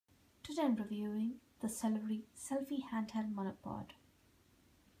Today I'm reviewing the Cellery Selfie handheld monopod.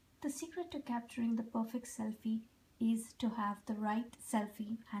 The secret to capturing the perfect selfie is to have the right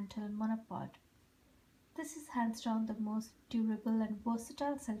selfie handheld monopod. This is hands down the most durable and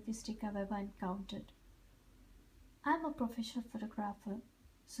versatile selfie stick I've ever encountered. I'm a professional photographer,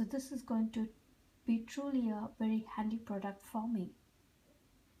 so this is going to be truly a very handy product for me.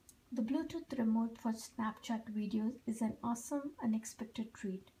 The Bluetooth remote for Snapchat videos is an awesome unexpected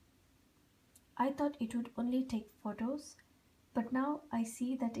treat. I thought it would only take photos, but now I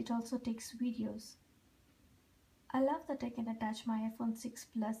see that it also takes videos. I love that I can attach my iPhone 6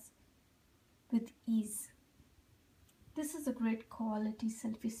 Plus with ease. This is a great quality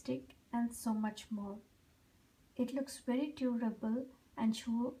selfie stick and so much more. It looks very durable and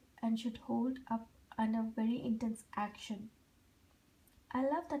should hold up under very intense action. I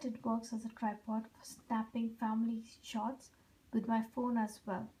love that it works as a tripod for snapping family shots with my phone as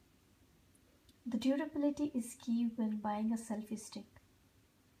well. The durability is key when buying a selfie stick.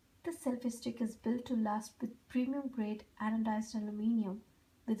 This selfie stick is built to last with premium grade anodized aluminum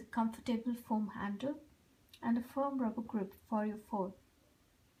with a comfortable foam handle and a firm rubber grip for your phone.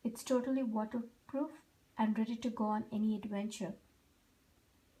 It's totally waterproof and ready to go on any adventure.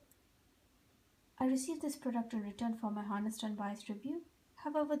 I received this product in return for my honest and unbiased review.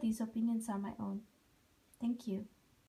 However, these opinions are my own. Thank you.